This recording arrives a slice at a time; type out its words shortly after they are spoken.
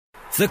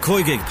the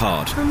Koigig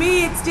Pod. For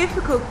me, it's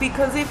difficult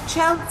because if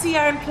Chelsea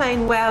aren't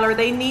playing well or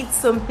they need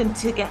something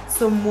to get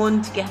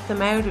someone to get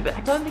them out of it, I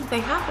don't think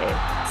they have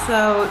it.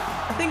 So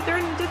I think they're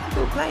in a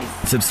difficult place.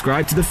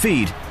 Subscribe to the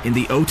feed in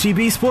the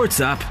OTB Sports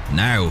app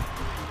now.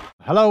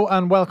 Hello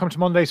and welcome to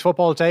Monday's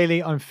Football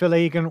Daily. I'm Phil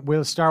Egan.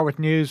 We'll start with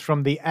news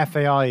from the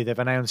FAI. They've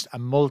announced a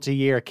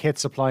multi-year kit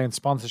supply and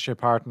sponsorship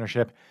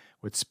partnership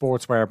with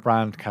sportswear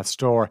brand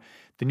Castore.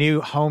 The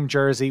new home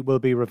jersey will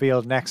be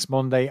revealed next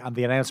Monday, and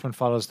the announcement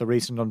follows the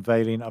recent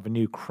unveiling of a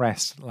new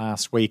crest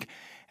last week.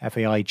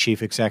 FAI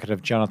Chief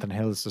Executive Jonathan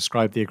Hills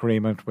described the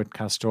agreement with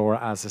Castore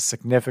as a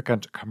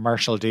significant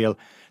commercial deal.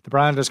 The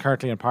brand is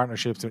currently in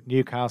partnerships with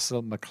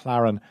Newcastle,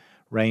 McLaren,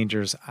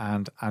 Rangers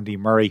and Andy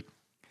Murray.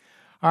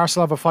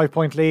 Arsenal have a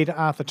 5-point lead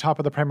at the top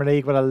of the Premier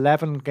League with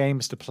 11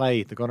 games to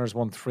play. The Gunners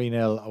won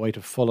 3-0 away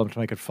to Fulham to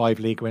make it 5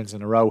 league wins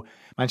in a row.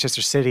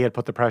 Manchester City had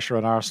put the pressure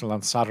on Arsenal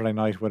on Saturday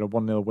night with a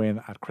 1-0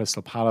 win at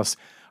Crystal Palace.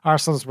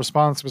 Arsenal's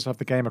response was to have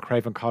the game at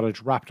Craven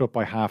Cottage wrapped up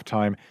by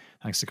half-time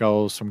thanks to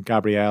goals from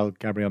Gabriel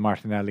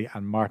Martinelli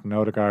and Martin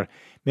Odegaard.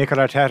 Mikel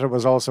Arteta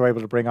was also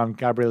able to bring on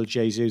Gabriel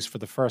Jesus for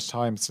the first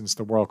time since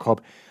the World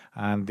Cup,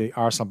 and the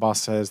Arsenal boss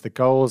says the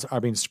goals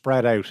are being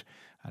spread out,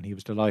 and he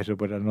was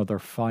delighted with another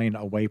fine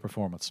away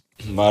performance.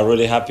 I'm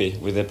really happy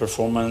with the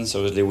performance,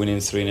 obviously winning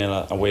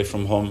 3-0 away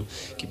from home,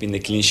 keeping the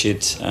clean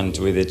sheet, and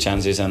with the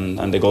chances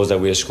and the goals that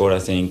we scored, I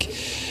think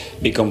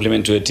big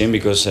compliment to the team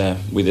because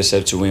we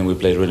deserve to win. We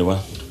played really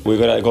well. We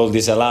got a goal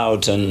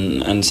disallowed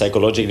and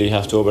psychologically you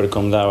have to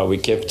overcome that. We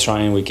kept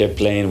trying, we kept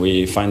playing,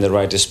 we find the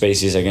right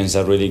spaces against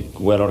a really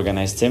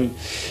well-organised team,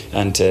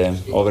 and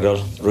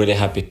overall really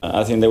happy.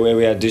 I think the way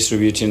we are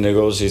distributing the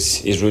goals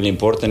is really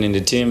important in the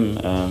team.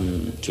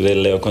 Today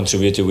Leo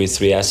contributed with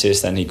 3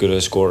 assists and he could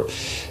have scored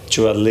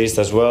 2 at least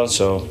as well,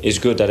 so it's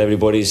good that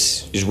everybody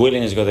is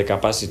willing, has got the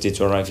capacity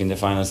to arrive in the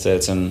final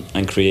thirds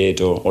and create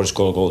or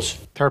score goals.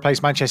 Third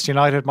place Manchester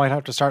United might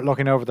have to start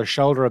looking over their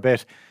shoulder a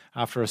bit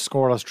after a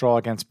scoreless draw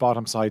against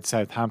bottom side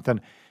Southampton.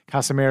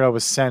 Casemiro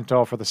was sent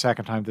off for the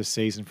second time this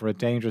season for a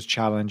dangerous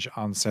challenge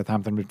on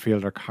Southampton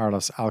midfielder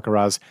Carlos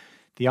Alcaraz.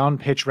 The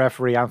on-pitch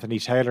referee Anthony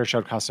Taylor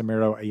showed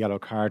Casemiro a yellow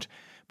card,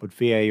 but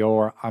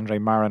VAR Andre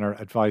Mariner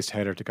advised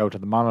Taylor to go to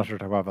the monitor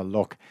to have a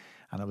look,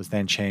 and it was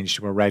then changed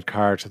to a red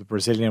card. The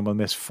Brazilian will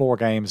miss 4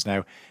 games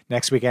now.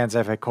 Next weekend's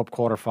FA Cup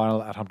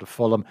quarter-final at home to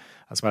Fulham,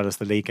 as well as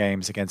the league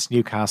games against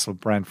Newcastle,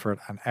 Brentford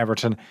and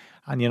Everton.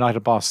 And United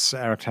boss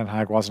Erik ten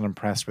Hag wasn't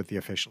impressed with the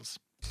officials.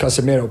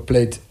 Casemiro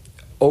played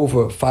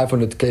over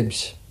 500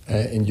 games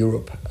in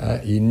Europe.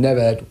 He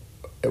never had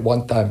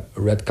one time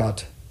a red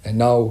card. And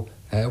now,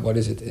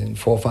 in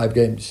 4 or 5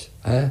 games,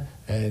 and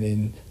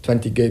in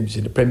 20 games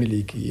in the Premier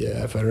League, he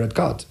have a red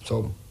card.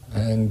 So,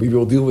 and we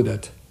will deal with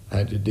that.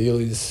 And the deal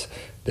is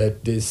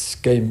that this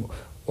game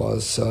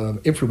was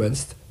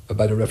influenced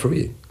by the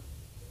referee.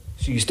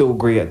 So you still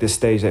agree at this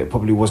stage that it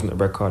probably wasn't a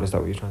red card? Is that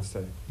what you're trying to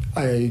say?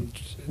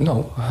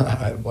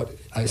 What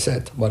I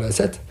said,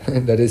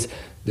 and that is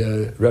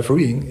the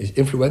refereeing is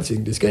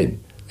influencing this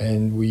game.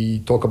 And we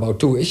talk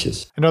about 2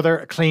 issues.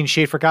 Another clean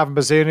sheet for Gavin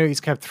Bazunu.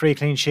 He's kept 3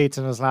 clean sheets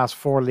in his last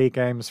 4 league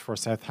games for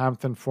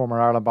Southampton.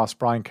 Former Ireland boss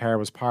Brian Kerr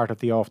was part of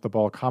the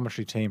off-the-ball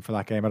commentary team for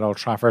that game at Old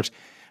Trafford.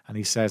 And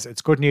he says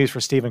it's good news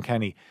for Stephen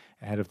Kenny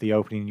ahead of the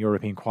opening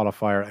European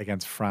qualifier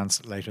against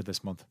France later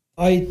this month.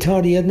 I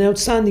thought he had an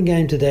outstanding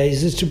game today.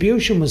 His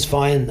distribution was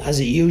fine, as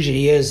it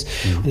usually is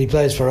when he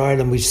plays for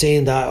Ireland. We've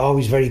seen that,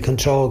 always very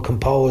controlled,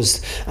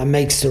 composed, and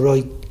makes the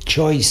right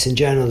choice in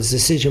general. His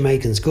decision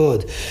making is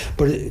good,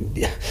 but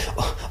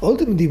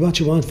ultimately what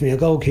you want from your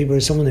goalkeeper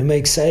is someone who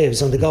makes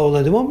saves on the goal,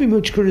 and there won't be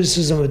much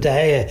criticism of De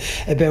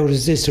Gea about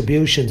his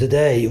distribution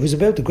today. It was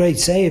about the great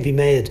save he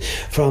made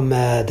from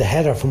the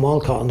header from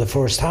Walcott in the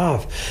first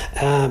half.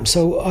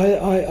 So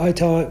I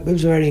thought it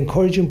was a very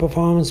encouraging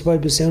performance by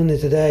Bazunu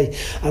today,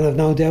 and I've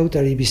no doubt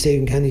that he'd be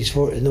Stephen Kenny's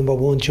number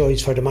 1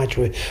 choice for the match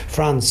with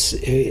France,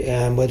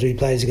 whether he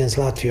plays against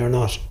Latvia or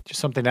not. Just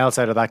something else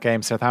out of that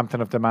game.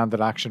 Southampton have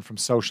demanded action from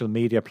social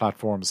media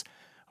platforms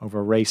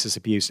over racist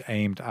abuse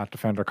aimed at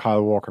defender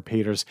Kyle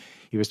Walker-Peters.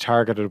 He was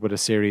targeted with a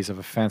series of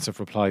offensive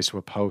replies to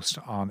a post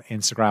on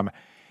Instagram.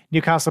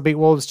 Newcastle beat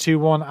Wolves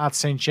 2-1 at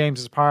St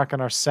James's Park in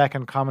our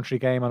second commentary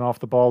game and off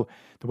the ball.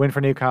 The win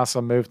for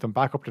Newcastle moved them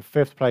back up to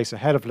 5th place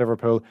ahead of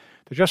Liverpool.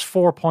 They're just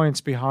 4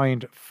 points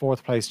behind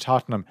 4th place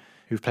Tottenham,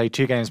 who've played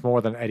 2 games more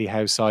than Eddie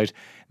Howe's side.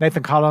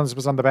 Nathan Collins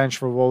was on the bench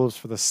for Wolves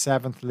for the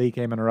 7th league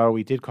game in a row.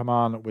 He did come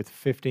on with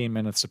 15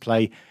 minutes to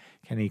play.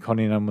 Kenny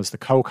Cunningham was the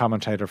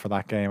co-commentator for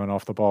that game and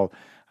off the ball,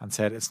 and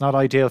said it's not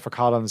ideal for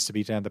Collins to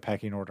be down the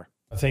pecking order.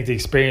 I think the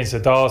experience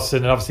of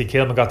Dawson, and obviously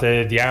Kilman got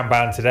the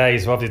armband today,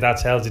 so obviously that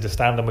tells you the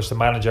standing which the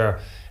manager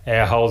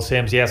holds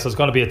him. So it's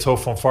going to be a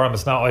tough one for him.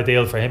 It's not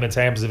ideal for him in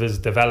terms of his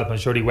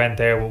development. Sure, he went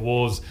there with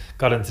Wolves,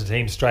 got into the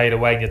team straight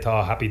away, and you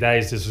thought, happy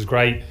days, this was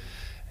great.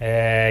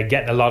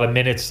 Getting a lot of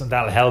minutes, and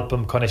that'll help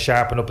him kind of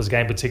sharpen up his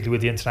game, particularly with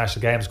the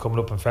international games coming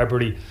up in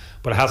February.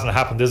 But it hasn't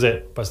happened, is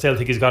it? But I still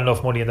think he's got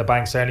enough money in the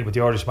bank, certainly with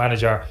the Irish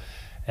manager.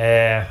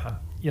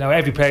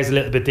 Every player is a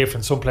little bit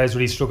different. Some players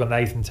really struggle,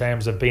 Nathan, in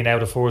terms of being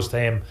out of first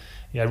team.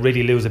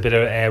 really lose a bit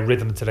of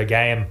rhythm to the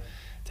game.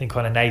 I think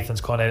kind of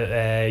Nathan's kind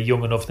of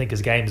young enough. I think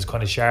his game is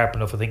kind of sharp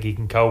enough. I think he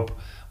can cope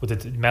with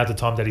the amount of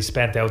time that he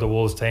spent out of the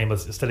Wolves team. I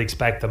still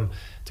expect him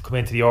to come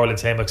into the Ireland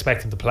team. I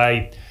expect him to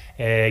play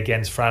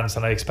against France,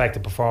 and I expect a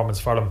performance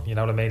for him. You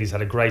know what I mean? He's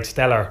had a great,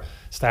 stellar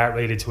start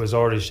really to his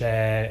Irish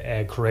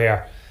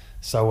career.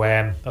 So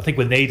I think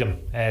we'll need him,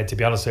 to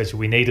be honest with you.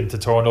 We need him to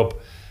turn up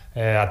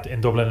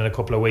in Dublin in a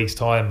couple of weeks'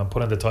 time and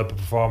put in the type of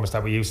performance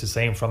that we used to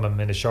seeing from him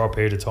in a short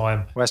period of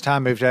time. West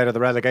Ham moved out of the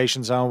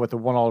relegation zone with a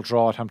 1-1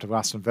 draw at home to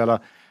Aston Villa.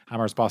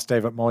 Hammers boss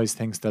David Moyes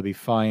thinks they'll be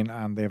fine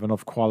and they have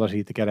enough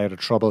quality to get out of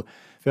trouble.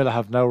 Villa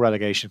have no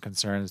relegation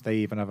concerns. They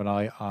even have an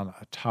eye on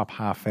a top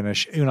half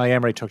finish. Unai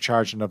Emery took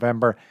charge in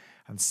November,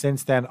 and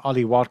since then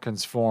Ollie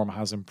Watkins' form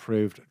has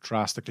improved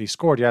drastically.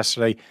 Scored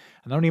yesterday,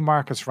 and only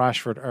Marcus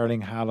Rashford,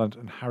 Erling Haaland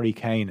and Harry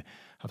Kane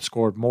have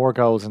scored more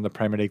goals in the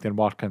Premier League than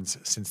Watkins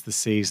since the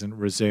season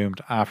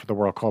resumed after the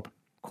World Cup.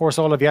 Of course,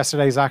 all of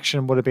yesterday's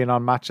action would have been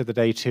on Match of the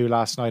Day 2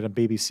 last night on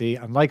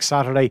BBC, and like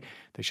Saturday,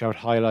 they showed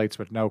highlights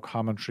with no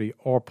commentary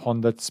or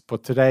pundits.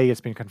 But today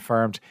it's been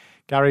confirmed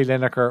Gary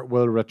Lineker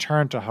will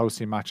return to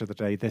hosting Match of the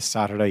Day this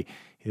Saturday.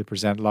 He'll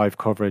present live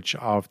coverage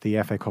of the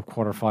FA Cup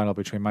quarter-final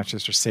between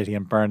Manchester City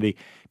and Burnley.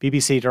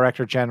 BBC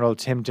Director General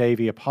Tim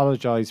Davie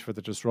apologised for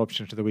the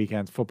disruption to the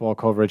weekend's football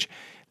coverage.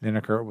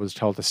 Lineker was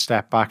told to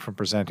step back from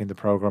presenting the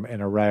programme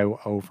in a row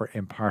over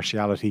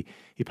impartiality.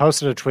 He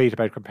posted a tweet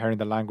about comparing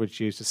the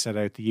language used to set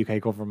out the UK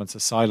government's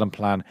asylum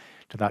plan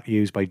to that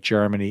used by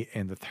Germany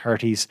in the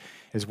 30s.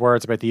 His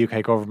words about the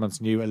UK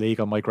government's new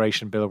illegal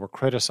migration bill were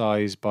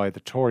criticised by the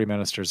Tory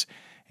ministers,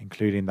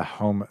 including the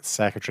Home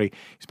Secretary.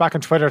 He's back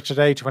on Twitter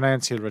today to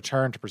announce he'll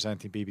return to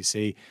presenting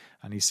BBC,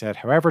 and he said,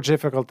 however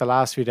difficult the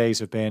last few days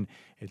have been,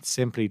 it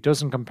simply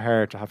doesn't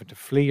compare to having to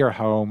flee your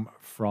home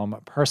from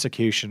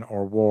persecution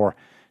or war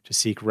to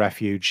seek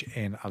refuge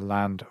in a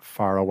land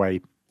far away.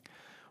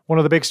 One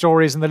of the big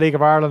stories in the League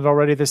of Ireland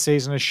already this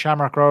season is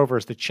Shamrock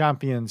Rovers, the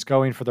champions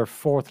going for their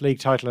 4th league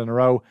title in a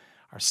row,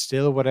 are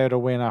still without a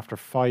win after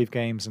 5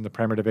 games in the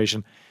Premier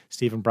Division.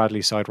 Stephen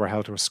Bradley's side were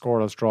held to a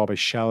scoreless draw by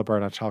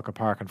Shelbourne at Talca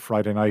Park on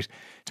Friday night.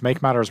 To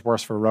make matters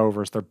worse for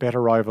Rovers, their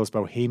bitter rivals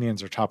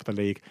Bohemians are top of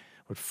the league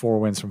with 4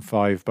 wins from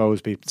 5.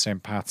 Bows beat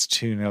St Pat's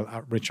 2-0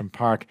 at Richmond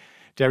Park.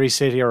 Derry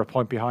City are a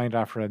point behind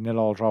after a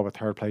 0-0 draw with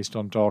third place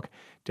Dundalk.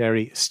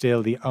 Derry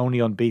still the only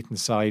unbeaten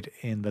side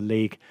in the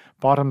league.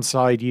 Bottom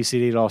side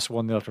UCD lost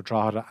 1-0 to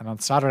Drogheda, and on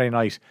Saturday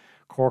night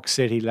Cork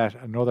City let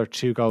another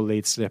 2-goal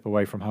lead slip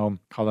away from home.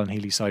 Colin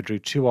Healy's side drew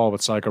 2-2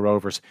 with Sligo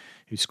Rovers,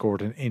 who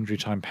scored an injury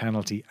time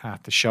penalty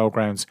at the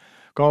showgrounds.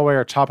 Galway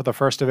are top of the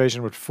First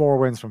Division with 4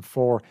 wins from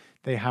 4.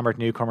 They hammered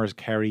newcomers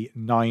Kerry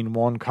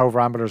 9-1. Cove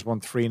Ramblers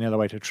won 3-0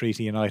 away to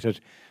Treaty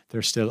United.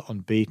 They're still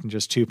unbeaten,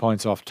 just 2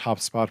 points off top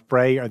spot.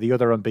 Bray are the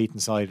other unbeaten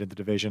side in the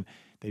division.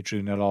 They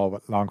drew 0-0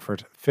 with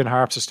Longford. Finn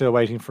Harps are still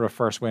waiting for a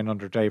first win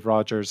under Dave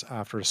Rogers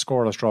after a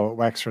scoreless draw at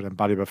Wexford and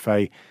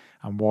Ballybuffet,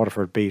 and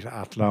Waterford beat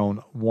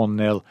Athlone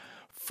 1-0.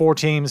 4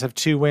 teams have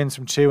 2 wins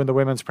from 2 in the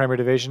Women's Premier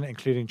Division,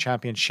 including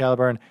champion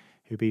Shelbourne,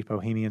 who beat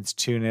Bohemians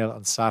 2-0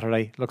 on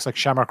Saturday. Looks like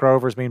Shamrock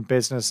Rovers mean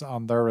business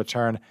on their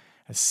return.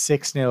 A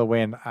 6-0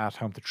 win at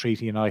home to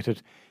Treaty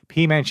United.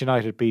 Peamount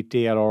United beat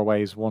DL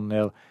Orways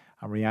 1-0,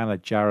 and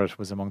Rihanna Jarrett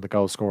was among the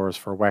goal scorers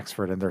for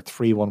Wexford in their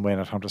 3-1 win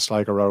at home to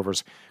Sligo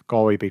Rovers.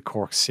 Galway beat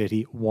Cork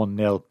City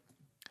 1-0.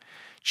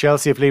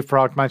 Chelsea have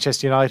leapfrogged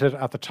Manchester United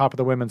at the top of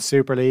the Women's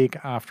Super League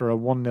after a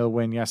 1-0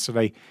 win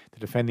yesterday. The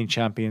defending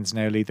champions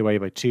now lead the way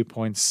by 2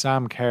 points.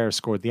 Sam Kerr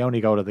scored the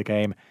only goal of the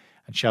game,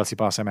 and Chelsea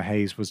boss Emma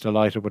Hayes was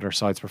delighted with her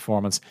side's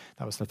performance.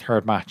 That was the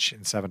 3rd match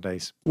in 7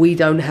 days. We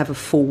don't have a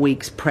 4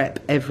 weeks prep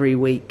every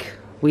week.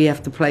 We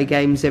have to play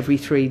games every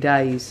 3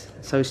 days.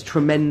 So it's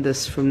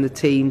tremendous from the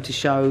team to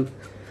show,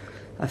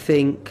 I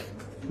think,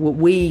 what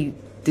we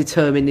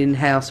determined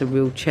in-house a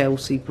real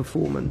Chelsea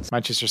performance.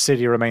 Manchester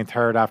City remain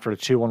 3rd after a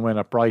 2-1 win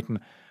at Brighton.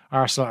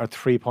 Arsenal are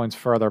 3 points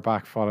further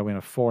back following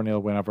a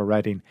 4-0 win over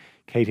Reading.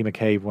 Katie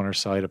McCabe won her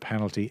side a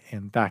penalty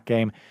in that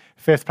game.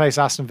 5th place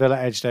Aston Villa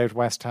edged out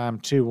West Ham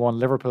 2-1.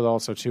 Liverpool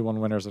also 2-1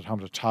 winners at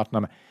home to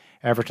Tottenham.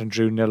 Everton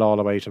drew 0-0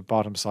 away to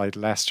bottom side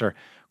Leicester.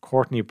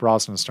 Courtney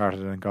Brosnan started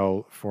in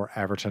goal for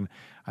Everton.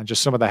 And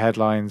just some of the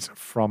headlines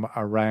from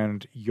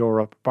around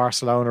Europe.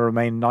 Barcelona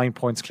remain 9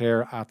 points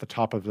clear at the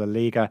top of La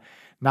Liga.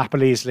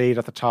 Napoli's lead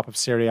at the top of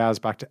Serie A is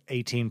back to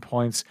 18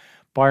 points.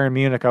 Bayern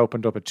Munich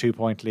opened up a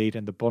 2-point lead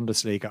in the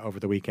Bundesliga over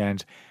the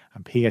weekend,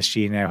 and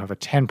PSG now have a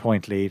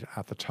 10-point lead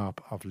at the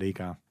top of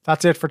Liga.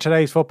 That's it for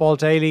today's Football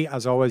Daily.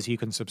 As always, you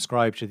can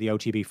subscribe to the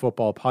OTB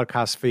Football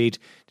podcast feed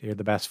to hear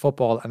the best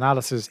football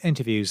analysis,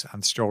 interviews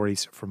and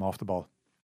stories from off the ball.